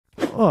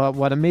Oh,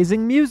 what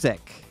amazing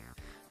music.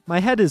 My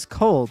head is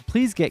cold.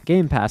 Please get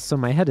Game Pass so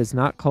my head is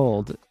not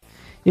cold.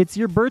 It's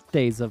your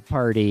birthdays of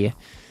party.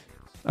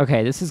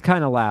 Okay, this is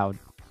kind of loud.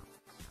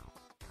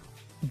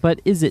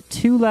 But is it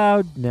too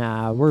loud?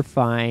 Nah, we're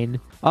fine.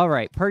 All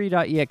right,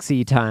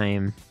 party.exe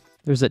time.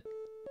 There's a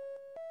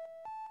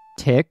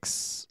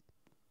ticks.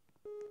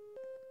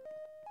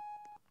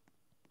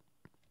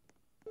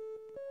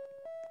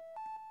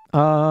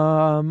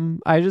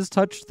 I just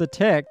touched the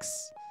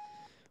ticks.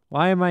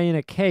 Why am I in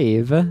a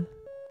cave?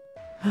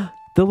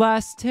 The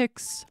last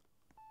ticks.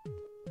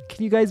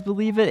 Can you guys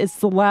believe it? It's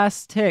the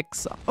last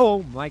ticks.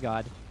 Oh my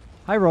god.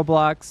 Hi,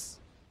 Roblox.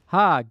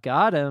 Ha,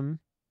 got him.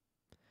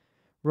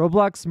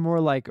 Roblox more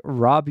like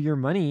rob your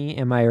money,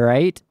 am I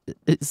right?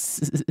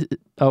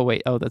 Oh,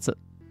 wait. Oh, that's it.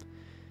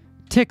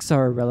 Ticks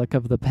are a relic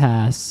of the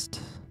past.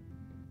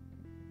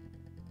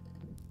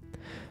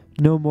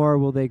 No more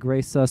will they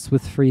grace us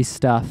with free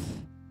stuff.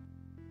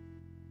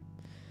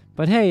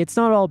 But hey, it's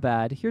not all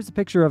bad. Here's a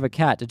picture of a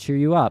cat to cheer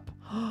you up.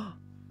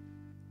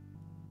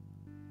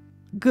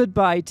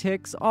 Goodbye,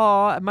 ticks.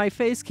 Aw, my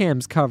face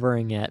cam's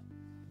covering it.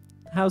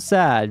 How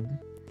sad.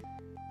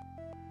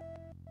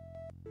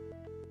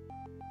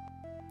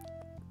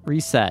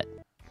 Reset.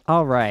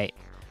 All right.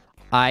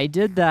 I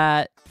did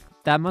that.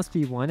 That must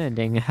be one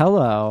ending.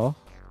 Hello.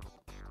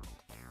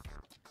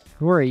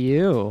 Who are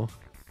you?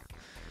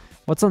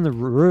 What's on the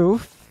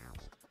roof?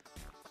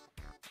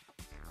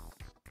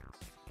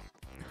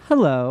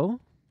 Hello.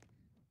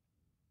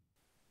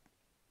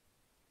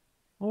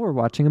 Oh, we're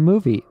watching a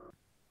movie.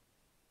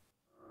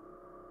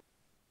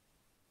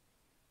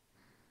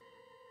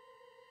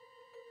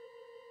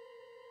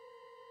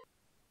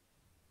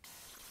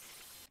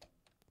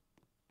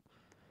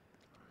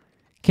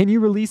 Can you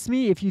release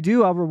me? If you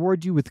do, I'll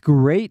reward you with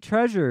great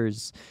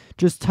treasures.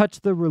 Just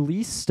touch the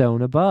release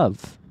stone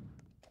above.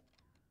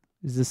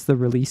 Is this the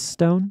release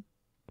stone?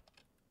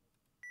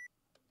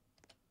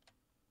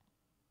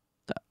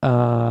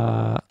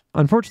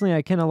 Unfortunately,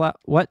 I can't allow...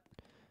 What?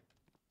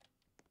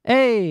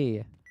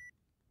 Hey!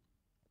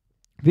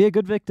 Be a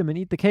good victim and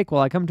eat the cake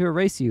while I come to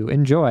erase you.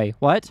 Enjoy.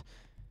 What?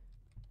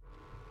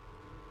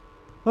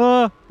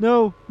 No,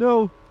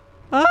 no.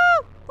 Ah!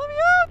 Let me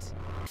out!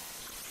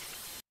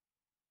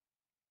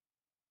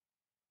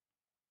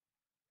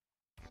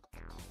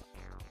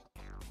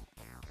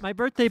 My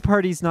birthday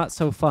party's not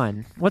so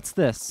fun. What's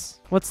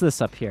this? What's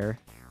this up here?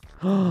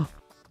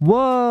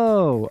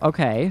 Whoa!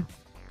 Okay.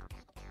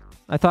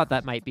 I thought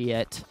that might be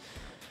it.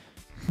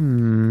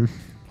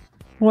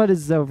 What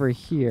is over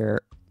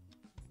here?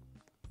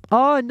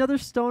 Oh, another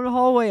stone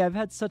hallway. I've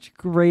had such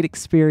great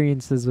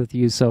experiences with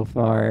you so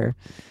far.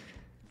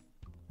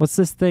 What's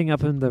this thing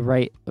up in the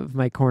right of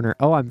my corner?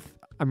 Oh, I'm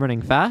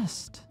running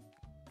fast.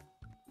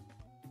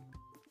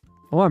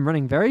 Oh, I'm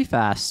running very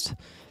fast.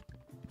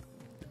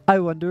 I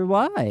wonder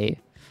why.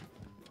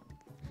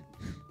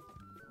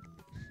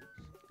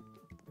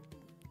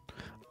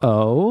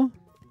 Oh.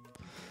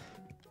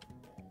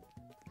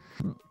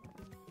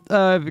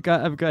 I've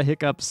got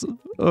hiccups.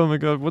 Oh my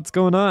god, what's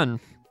going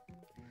on?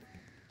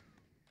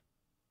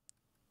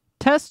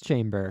 Test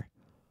chamber.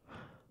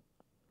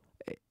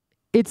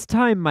 It's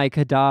time, my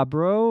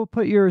cadabro.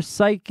 Put your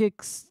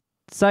psychics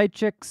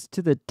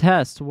to the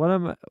test.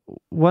 One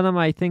of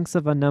my thinks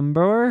of a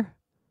number.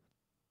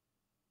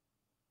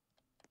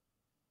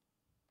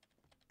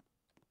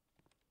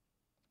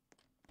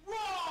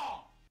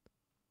 Wrong!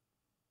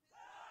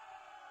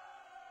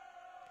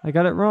 I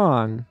got it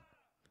wrong.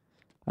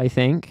 I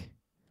think.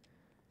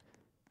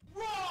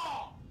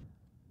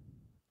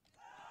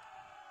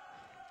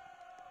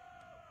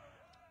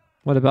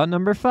 What about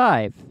number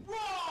 5?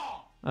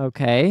 Wrong!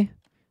 Okay.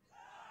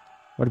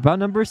 What about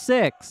number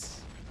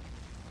 6?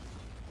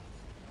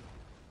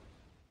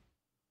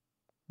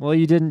 Well,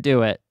 you didn't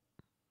do it.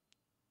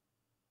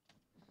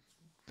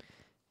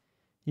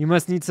 You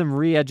must need some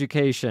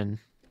re-education.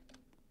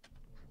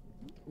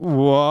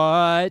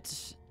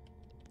 What?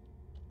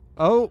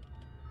 Oh.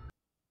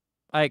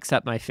 I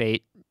accept my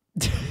fate.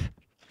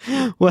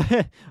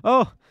 What?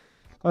 Oh.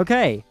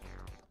 Okay.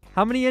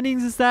 How many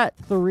innings is that?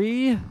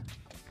 3?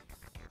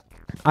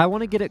 I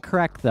want to get it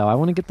correct, though. I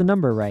want to get the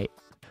number right.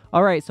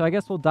 All right, so I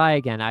guess we'll die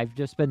again. I've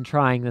just been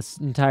trying this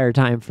entire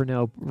time for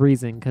no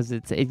reason because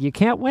you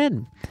can't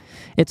win.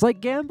 It's like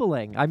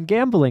gambling. I'm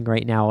gambling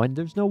right now, and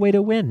there's no way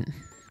to win.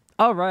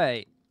 All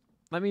right.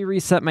 Let me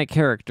reset my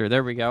character.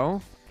 There we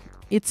go.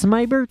 It's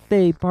my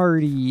birthday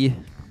party.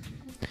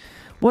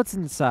 What's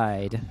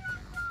inside?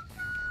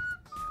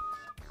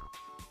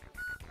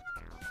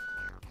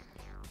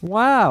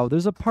 Wow,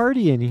 there's a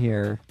party in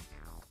here.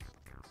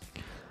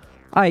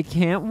 I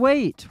can't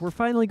wait. We're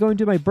finally going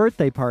to my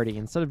birthday party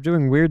instead of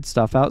doing weird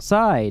stuff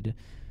outside.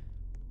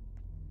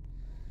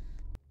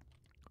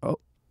 Oh.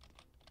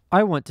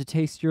 I want to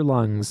taste your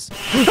lungs.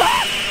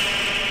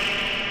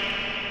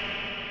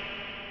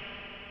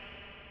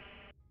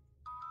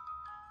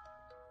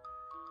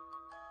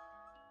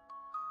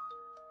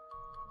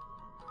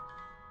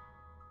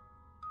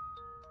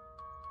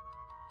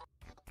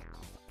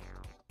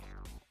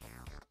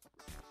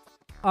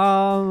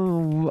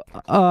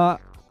 Uh.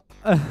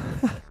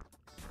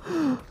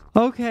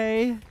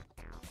 Okay.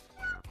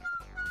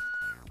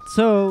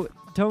 So,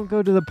 don't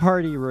go to the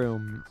party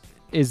room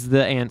is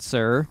the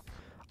answer.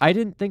 I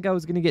didn't think I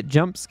was going to get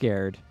jump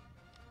scared.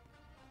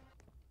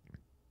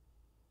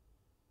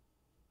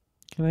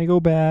 Can I go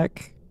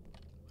back?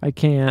 I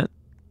can't.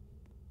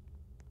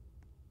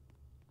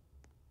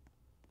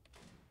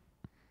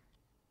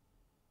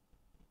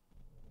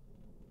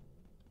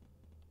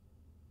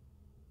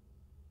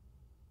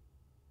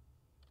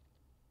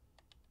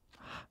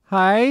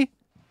 Hi?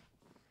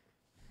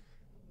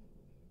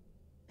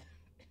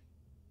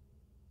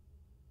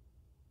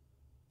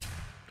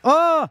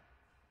 Oh!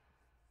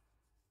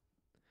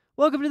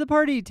 Welcome to the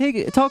party.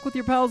 Talk with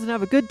your pals and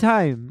have a good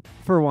time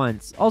for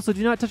once. Also,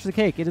 do not touch the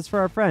cake. It is for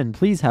our friend.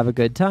 Please have a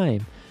good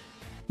time.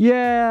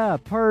 Yeah,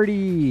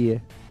 party.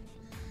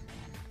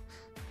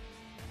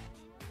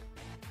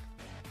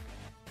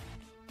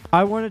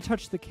 I want to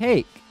touch the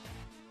cake.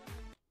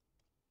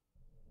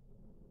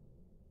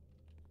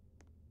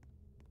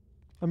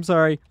 I'm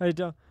sorry. I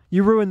don't.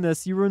 You ruined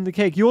this. You ruined the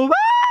cake. You will.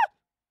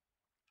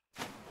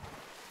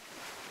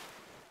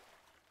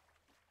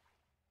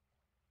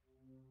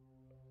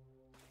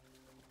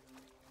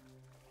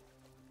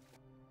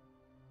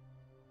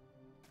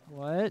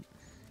 What?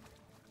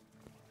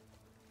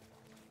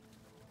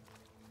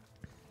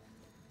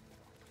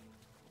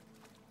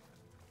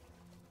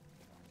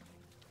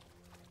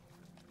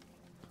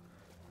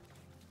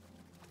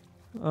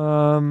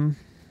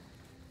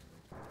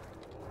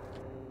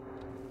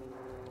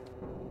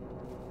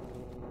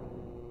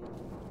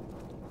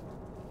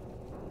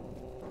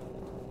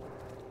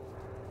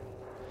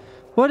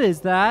 What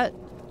is that?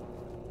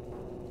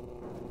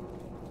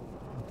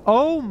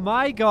 Oh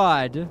my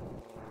god.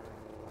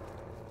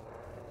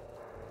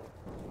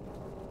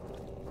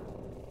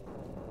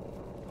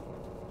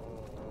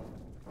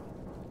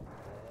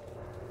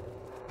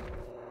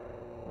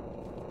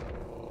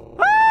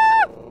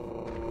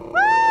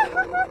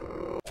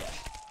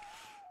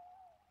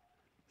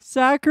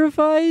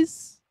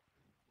 Sacrifice?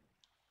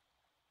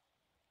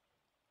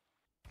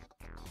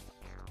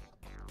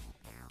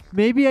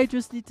 Maybe I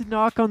just need to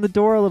knock on the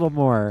door a little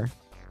more.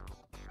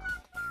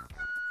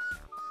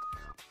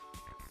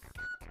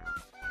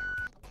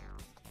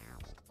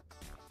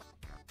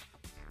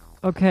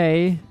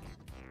 Okay.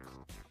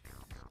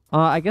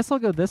 I guess I'll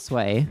go this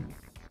way.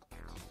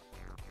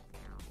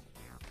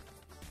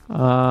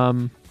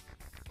 Oh.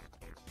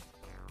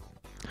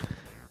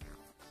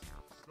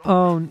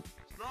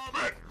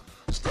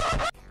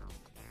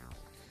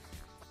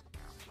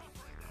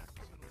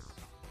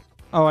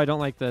 Oh, I don't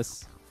like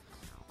this.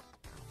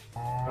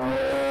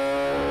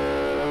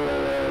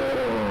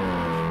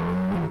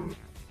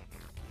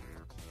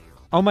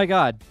 Oh my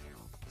god.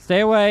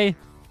 Stay away.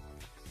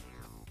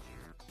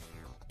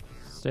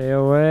 Stay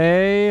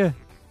away.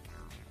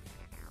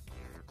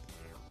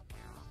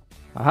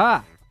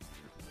 Aha.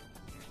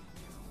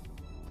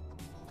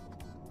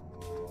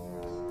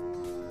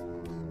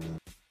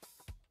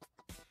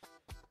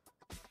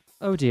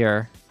 Oh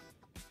dear.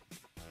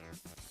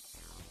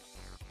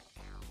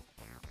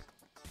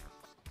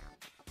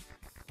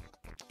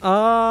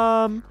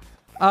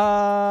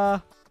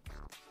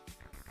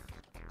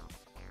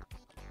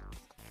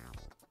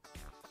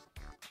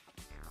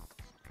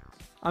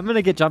 I'm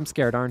gonna get jump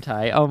scared, aren't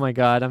I? Oh my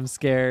god, I'm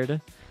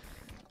scared.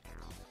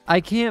 I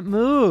can't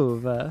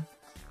move.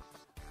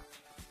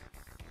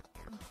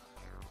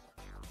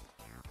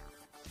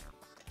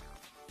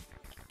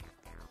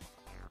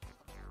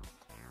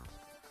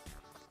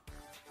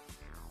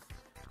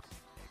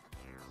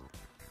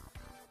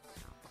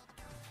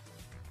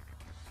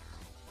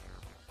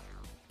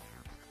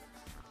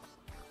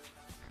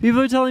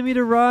 People are telling me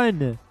to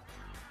run.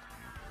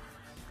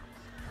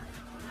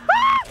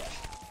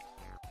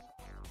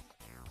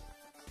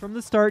 From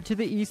the start to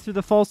the east through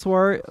the false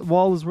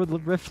wall is where the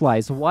rift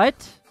lies.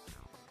 What?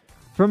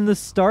 From the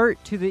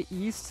start to the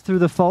east through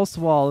the false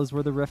wall is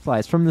where the rift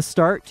lies. From the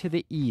start to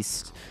the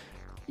east.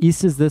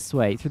 East is this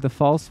way, through the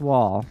false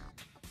wall.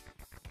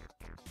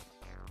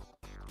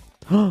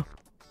 Oh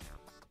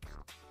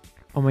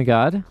my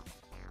god.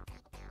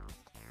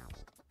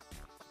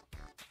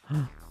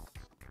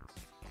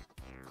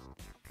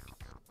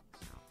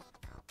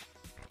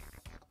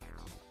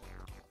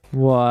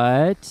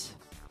 What?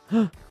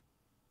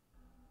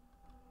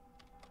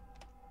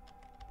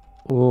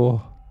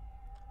 Oh.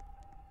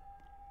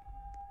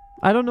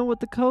 I don't know what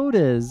the code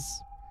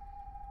is.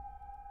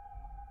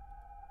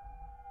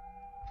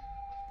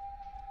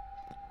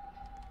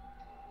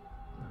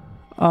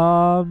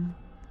 Oh.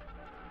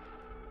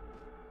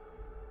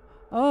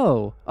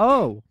 Oh.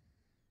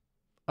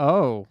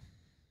 Oh.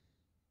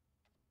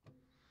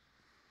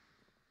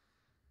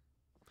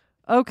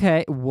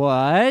 Okay.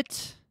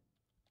 What?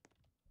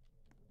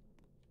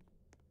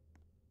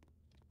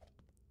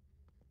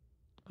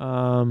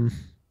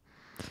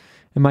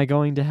 Am I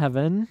going to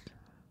heaven?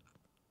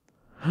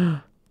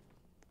 Do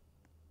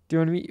you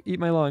want to eat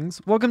my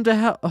lungs? Welcome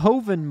to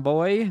Hoven,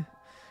 boy.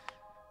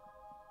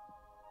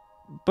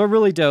 But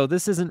really, though,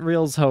 this isn't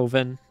Reals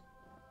Hoven.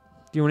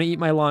 Do you want to eat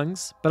my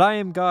lungs? But I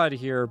am God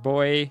here,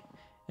 boy.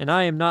 And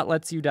I am not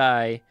lets you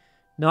die.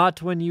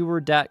 Not when you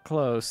were that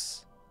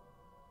close.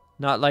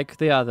 Not like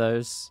the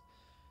others.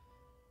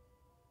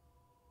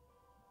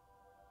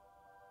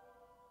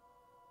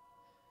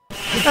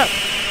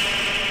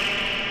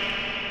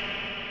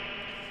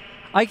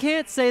 I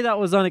can't say that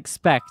was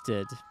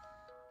unexpected.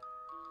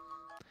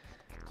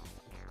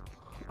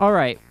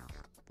 Alright.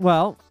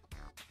 Well.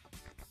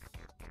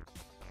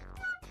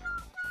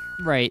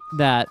 Right,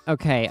 that.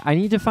 Okay, I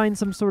need to find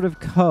some sort of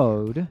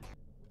code.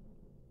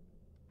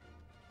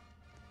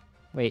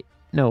 Wait,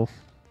 no.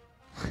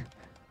 I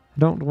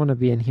don't want to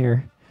be in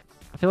here.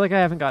 I feel like I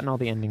haven't gotten all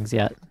the endings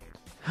yet.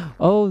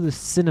 Oh, the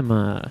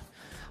cinema.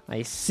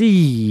 I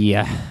see.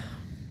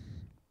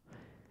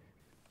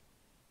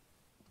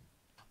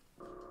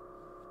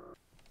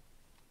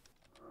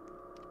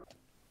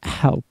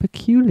 How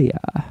peculiar.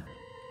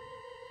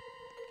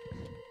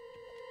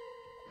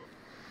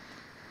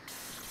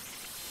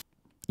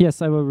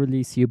 Yes, I will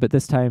release you, but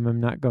this time I'm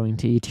not going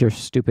to eat your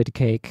stupid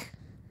cake.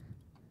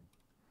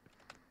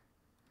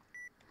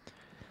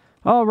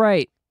 All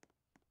right.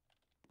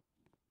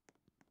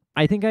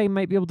 I think I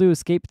might be able to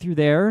escape through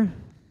there.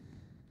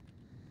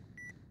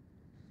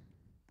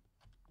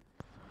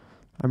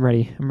 I'm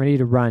ready. I'm ready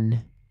to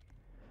run.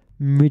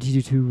 I'm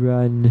ready to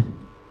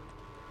run.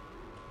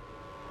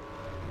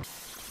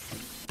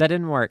 That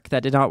didn't work.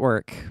 That did not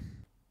work.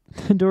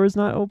 The door's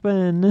not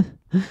open.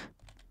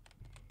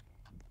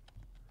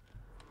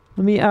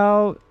 Let me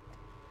out.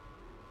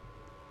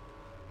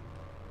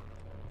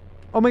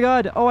 Oh my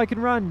god. Oh, I can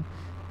run.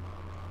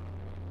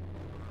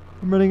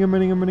 I'm running, I'm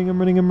running, I'm running, I'm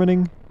running, I'm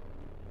running.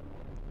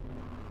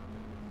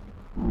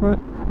 What?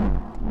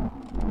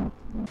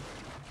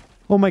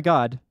 Oh my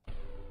god.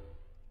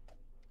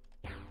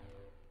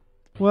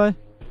 What?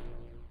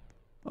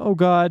 Oh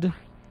god.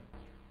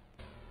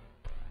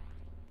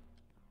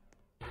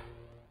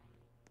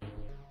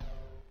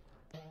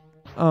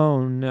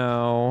 Oh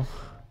no.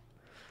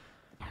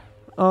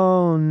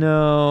 Oh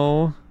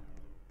no.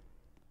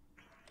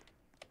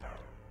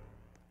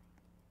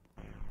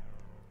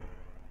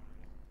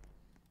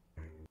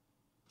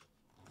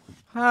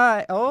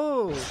 Hi.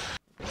 Oh.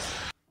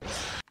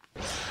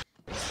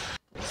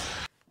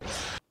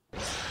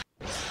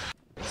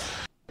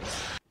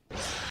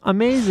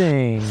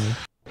 Amazing.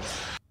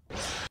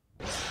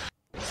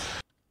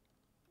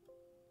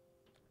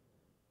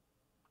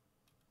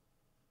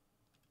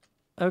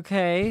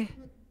 Okay.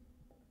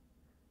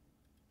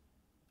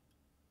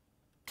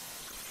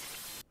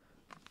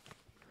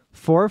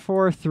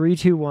 Four, 3,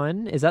 2,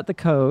 1. Is that the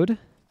code?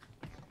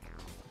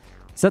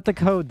 Is that the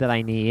code that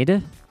I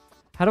need?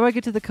 How do I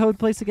get to the code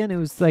place again? It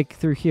was like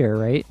through here,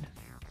 right?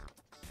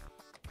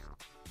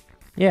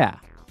 Yeah.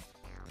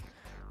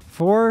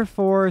 4,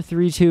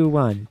 3, 2,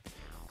 1.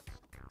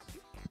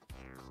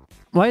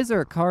 Why is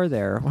there a car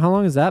there? How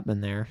long has that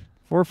been there?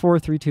 4,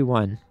 3, 2,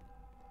 1.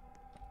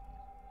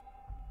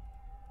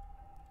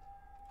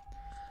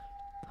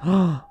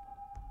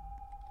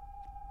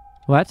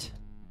 What?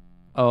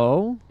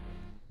 Oh?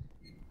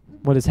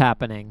 What is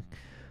happening?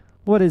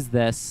 What is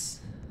this?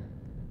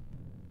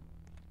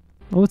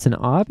 Oh, it's an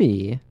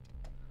obby.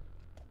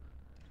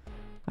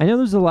 I know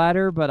there's a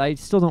ladder, but I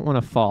still don't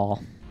want to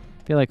fall.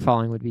 I feel like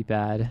falling would be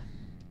bad.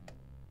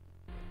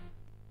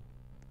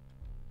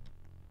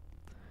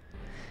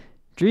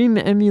 Dream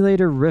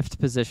emulator rift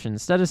position.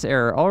 Status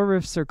error. All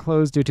rifts are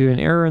closed due to an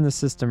error in the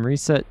system.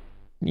 Reset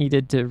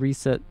needed to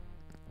reset.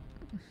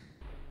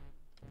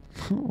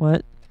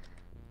 What?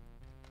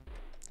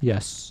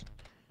 Yes.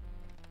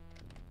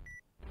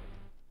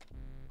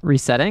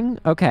 Resetting?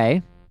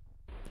 Okay.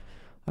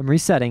 I'm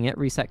resetting it.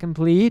 Reset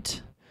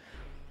complete.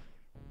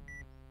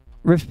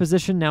 Rift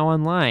position now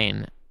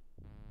online.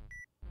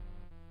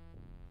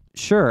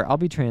 Sure, I'll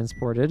be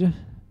transported.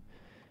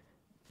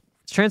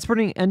 It's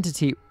transporting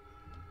entity.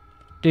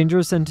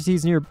 Dangerous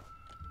entities near...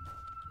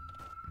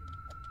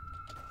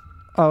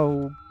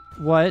 Oh,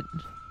 what?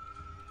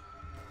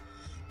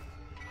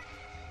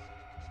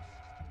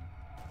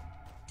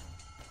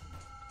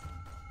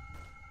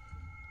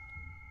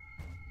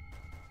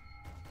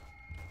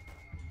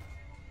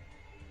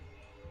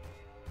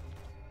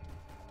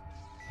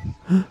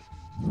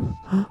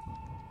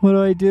 What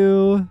do I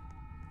do?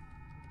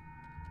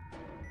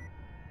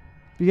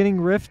 Beginning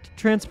rift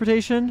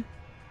transportation?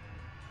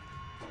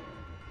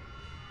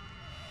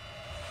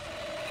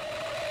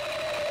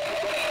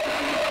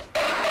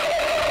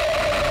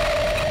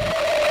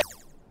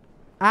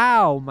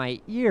 Ow, my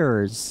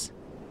ears.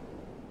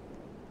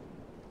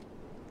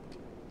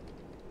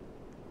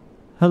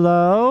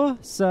 Hello,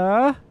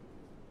 sir?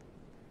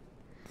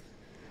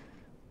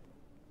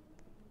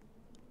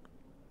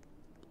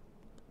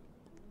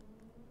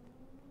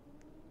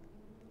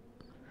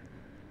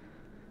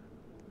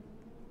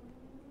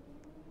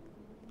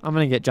 I'm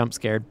gonna get jump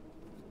scared.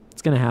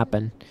 It's gonna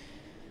happen.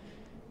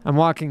 I'm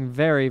walking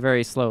very,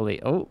 very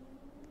slowly. Oh.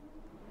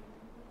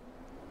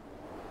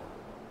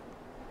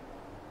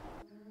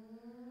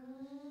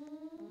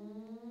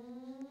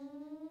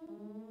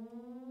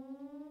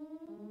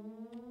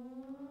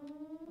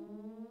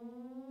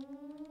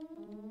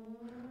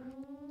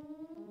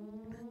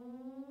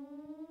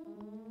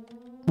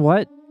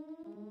 What?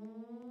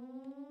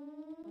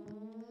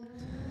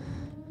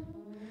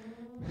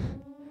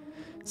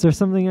 Is there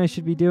something I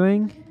should be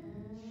doing?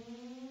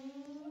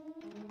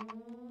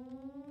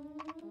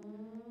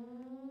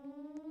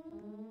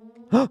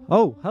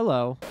 Oh,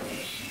 hello.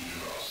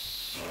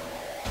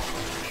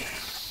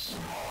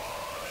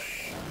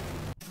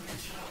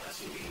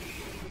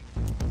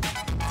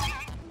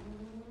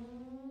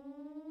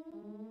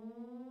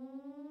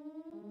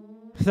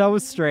 That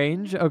was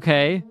strange.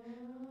 Okay.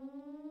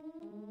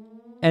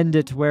 End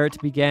it where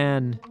it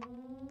began.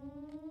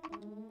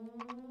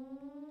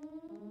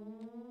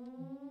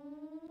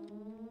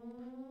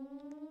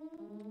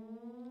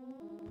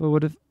 But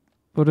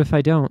what if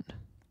I don't?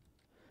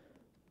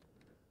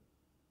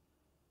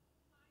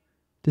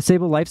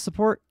 Disable life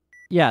support?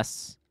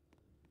 Yes.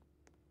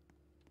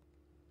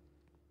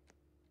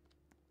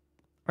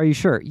 Are you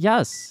sure?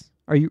 Yes.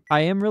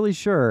 I am really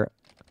sure.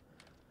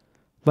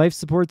 Life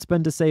support's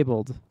been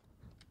disabled.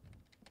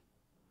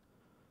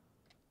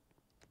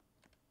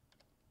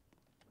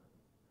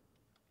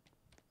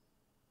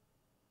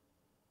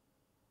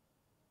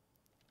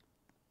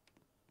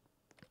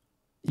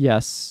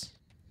 Yes.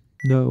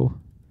 No.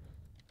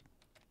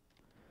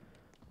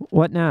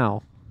 What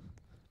now?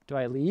 Do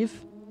I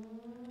leave?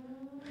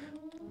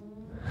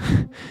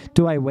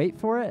 Do I wait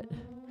for it?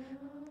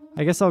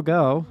 I guess I'll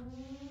go.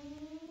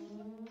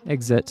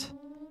 Exit.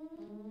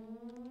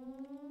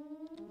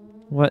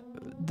 What?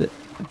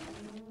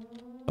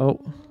 Oh.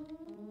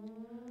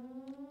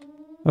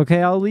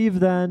 Okay, I'll leave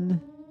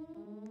then.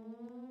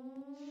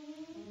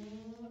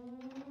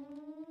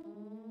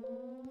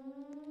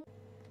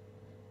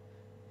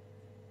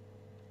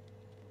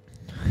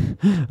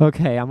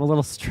 Okay, I'm a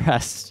little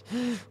stressed.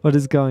 What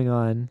is going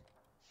on?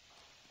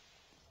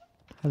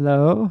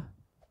 Hello?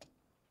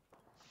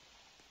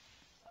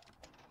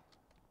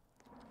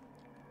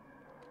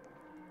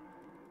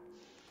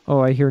 Oh,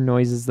 I hear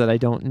noises that I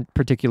don't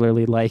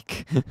particularly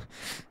like.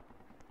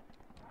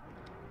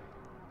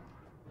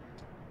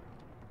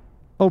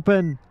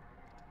 Open!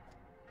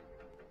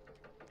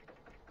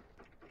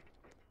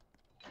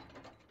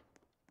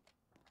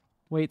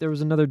 Wait, there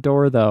was another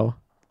door, though.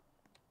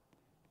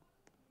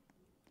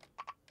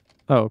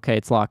 Oh, okay,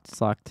 it's locked, it's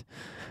locked.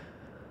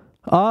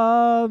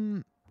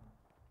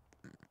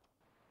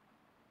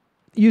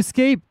 You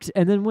escaped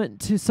and then went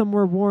to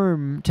somewhere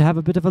warm to have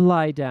a bit of a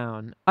lie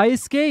down. I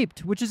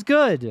escaped, which is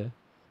good,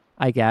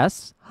 I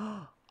guess.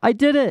 I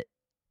did it!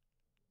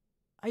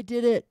 I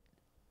did it!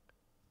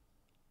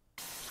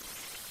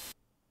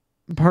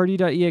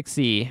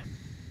 Party.exe.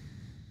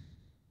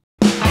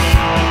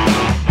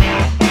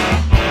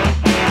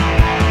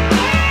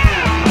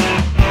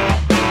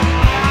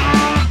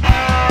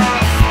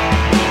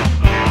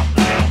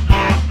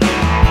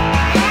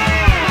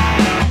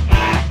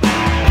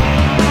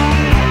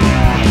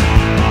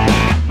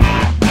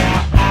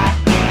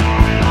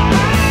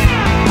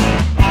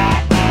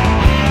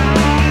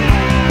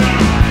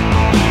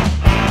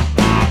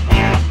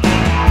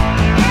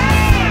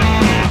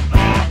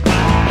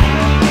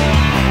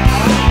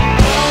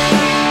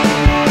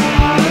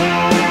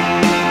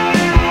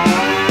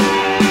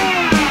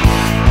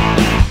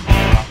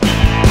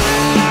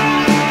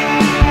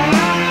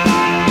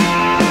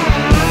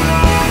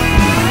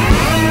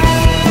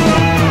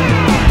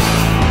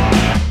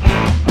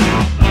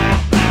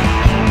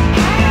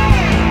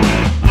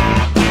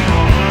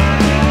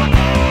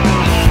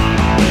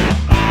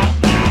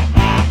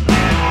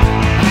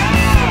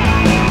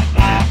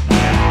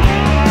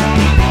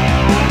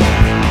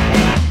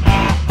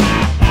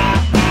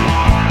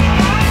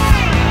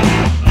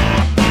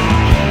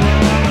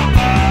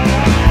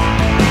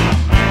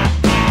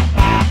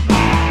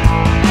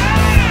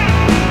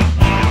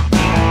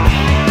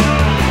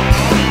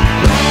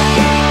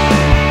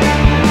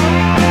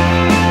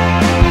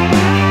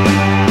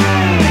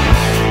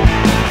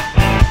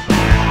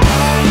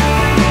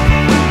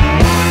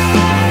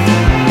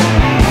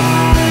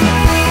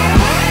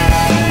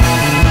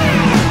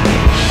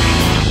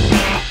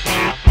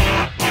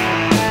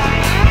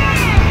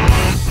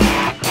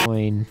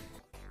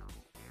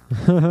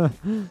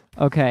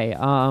 Okay,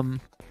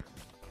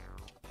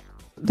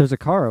 there's a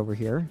car over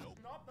here.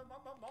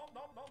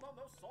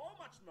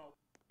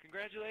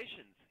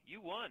 Congratulations,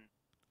 you won.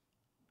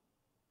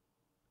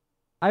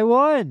 I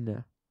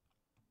won!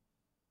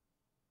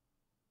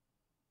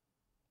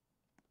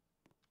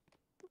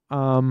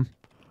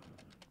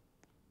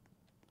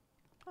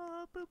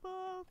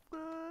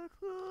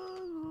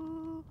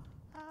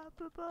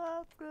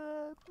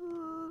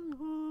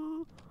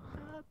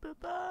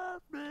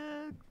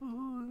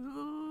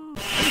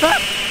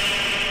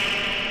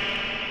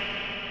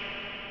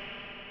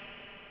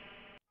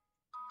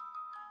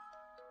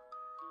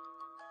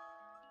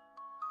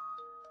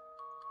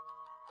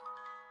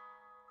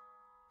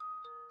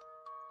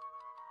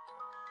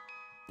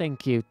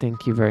 Thank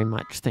you very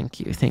much. Thank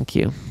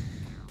you.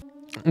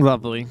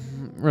 Lovely.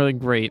 Really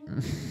great.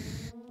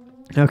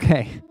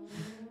 Okay.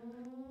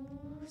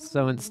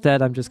 So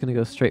instead, I'm just gonna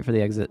go straight for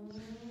the exit.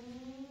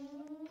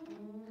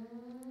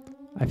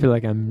 I feel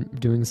like I'm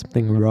doing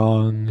something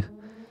wrong.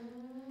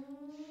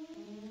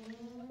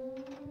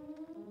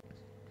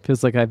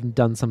 Feels like I've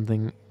done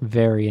something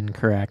very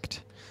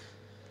incorrect.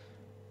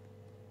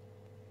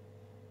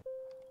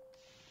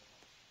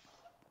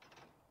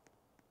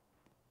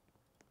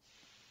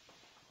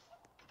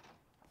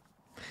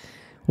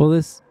 Will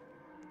this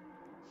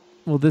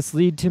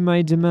lead to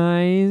my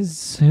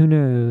demise? Who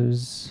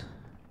knows?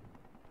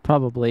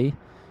 Probably.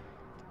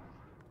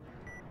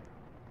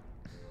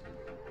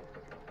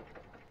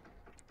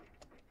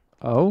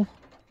 Oh,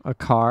 a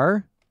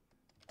car?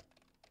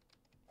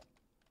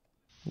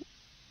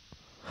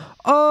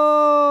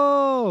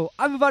 Oh,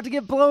 I'm about to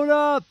get blown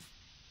up.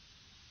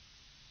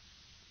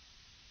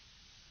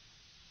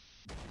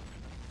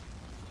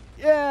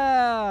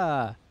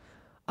 Yeah,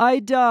 I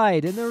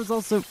died, and there was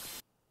also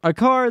a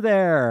car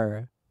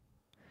there.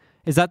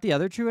 Is that the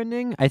other true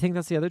ending? I think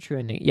that's the other true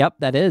ending. Yep,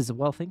 that is.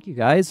 Well, thank you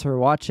guys for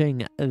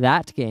watching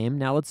that game.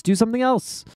 Now let's do something else.